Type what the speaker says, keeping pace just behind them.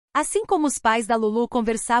Assim como os pais da Lulu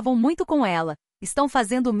conversavam muito com ela, estão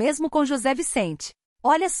fazendo o mesmo com José Vicente.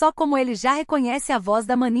 Olha só como ele já reconhece a voz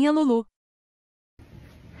da maninha Lulu.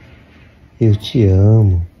 Eu te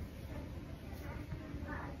amo.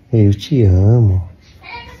 Eu te amo.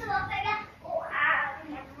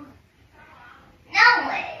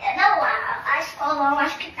 Não, a escola eu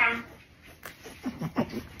acho que tá.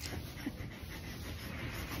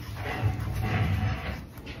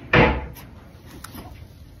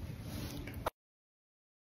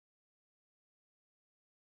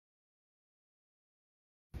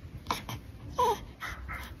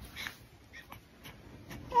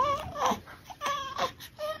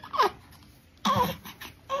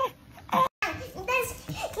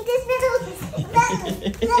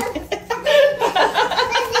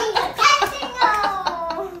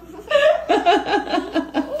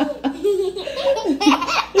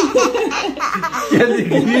 Que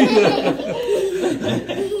alegria!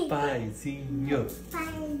 Paizinho.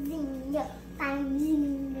 Paizinho,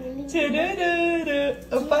 paizinho. Tchurururu,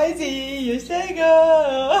 o paizinho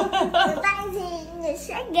chegou! O paizinho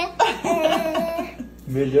chegou.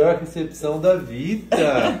 Melhor recepção da vida.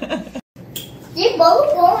 Que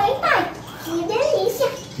bolo bom, hein, pai? Que delícia.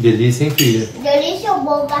 Delícia, hein, filha? Delícia o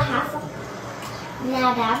bolo da Rafa.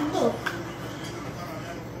 Maravilhoso.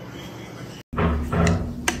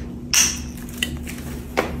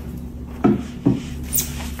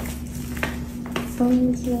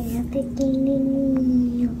 Bom dia,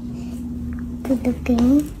 pequenininho. Tudo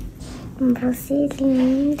bem? Você é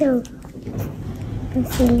lindo.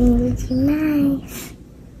 Você é lindo demais.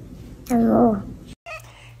 Amor.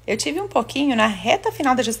 Eu tive um pouquinho na reta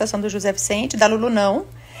final da gestação do José Vicente, da Lulu não.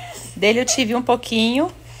 Dele eu tive um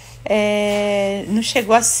pouquinho. Não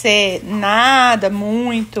chegou a ser nada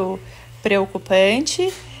muito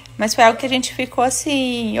preocupante, mas foi algo que a gente ficou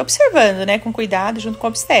assim, observando, né, com cuidado, junto com a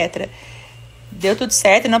obstetra. Deu tudo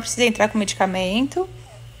certo, não precisei entrar com medicamento,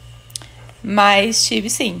 mas tive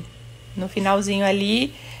sim. No finalzinho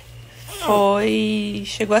ali,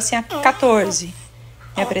 chegou assim a 14,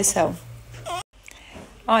 minha pressão.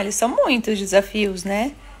 Olha, são muitos desafios,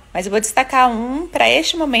 né? Mas eu vou destacar um para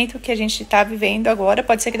este momento que a gente está vivendo agora.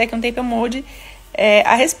 Pode ser que daqui a um tempo eu mude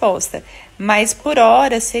a resposta. Mas por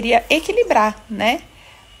hora seria equilibrar, né?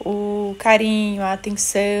 O carinho, a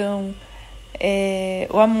atenção,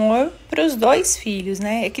 o amor para os dois filhos,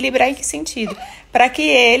 né? Equilibrar em que sentido? Para que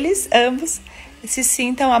eles, ambos, se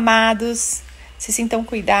sintam amados, se sintam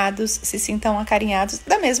cuidados, se sintam acarinhados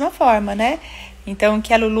da mesma forma, né? Então,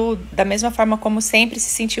 que a Lulu, da mesma forma como sempre se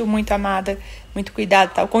sentiu muito amada, muito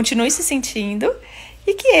cuidada e tal, continue se sentindo.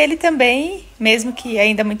 E que ele também, mesmo que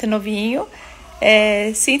ainda muito novinho,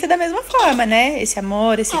 sinta da mesma forma, né? Esse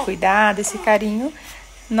amor, esse cuidado, esse carinho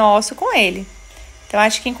nosso com ele. Então,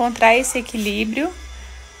 acho que encontrar esse equilíbrio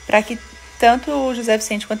para que tanto o José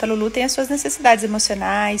Vicente quanto a Lulu tenham as suas necessidades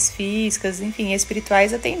emocionais, físicas, enfim,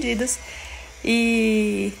 espirituais atendidas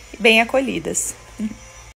e bem acolhidas.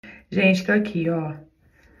 Gente, tô aqui, ó,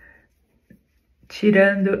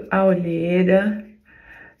 tirando a olheira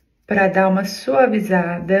para dar uma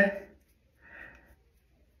suavizada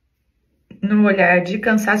no olhar de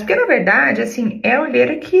cansaço, porque na verdade, assim, é a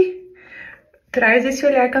olheira que traz esse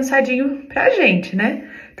olhar cansadinho pra gente, né?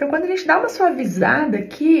 Então, quando a gente dá uma suavizada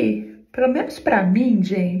aqui, pelo menos pra mim,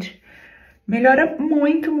 gente, melhora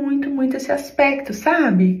muito, muito, muito esse aspecto,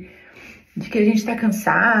 sabe? De que a gente tá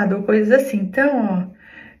cansado ou coisas assim. Então, ó,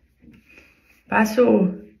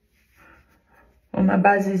 passo uma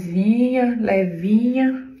basezinha,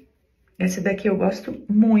 levinha. Essa daqui eu gosto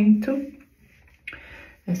muito.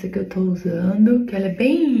 Essa que eu tô usando, que ela é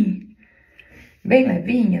bem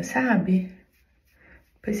levinha, sabe?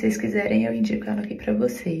 Depois, se vocês quiserem, eu indico ela aqui pra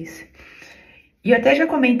vocês. E eu até já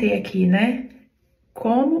comentei aqui, né?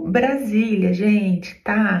 Como Brasília, gente,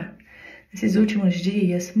 tá? Esses últimos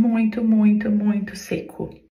dias, muito, muito, muito seco.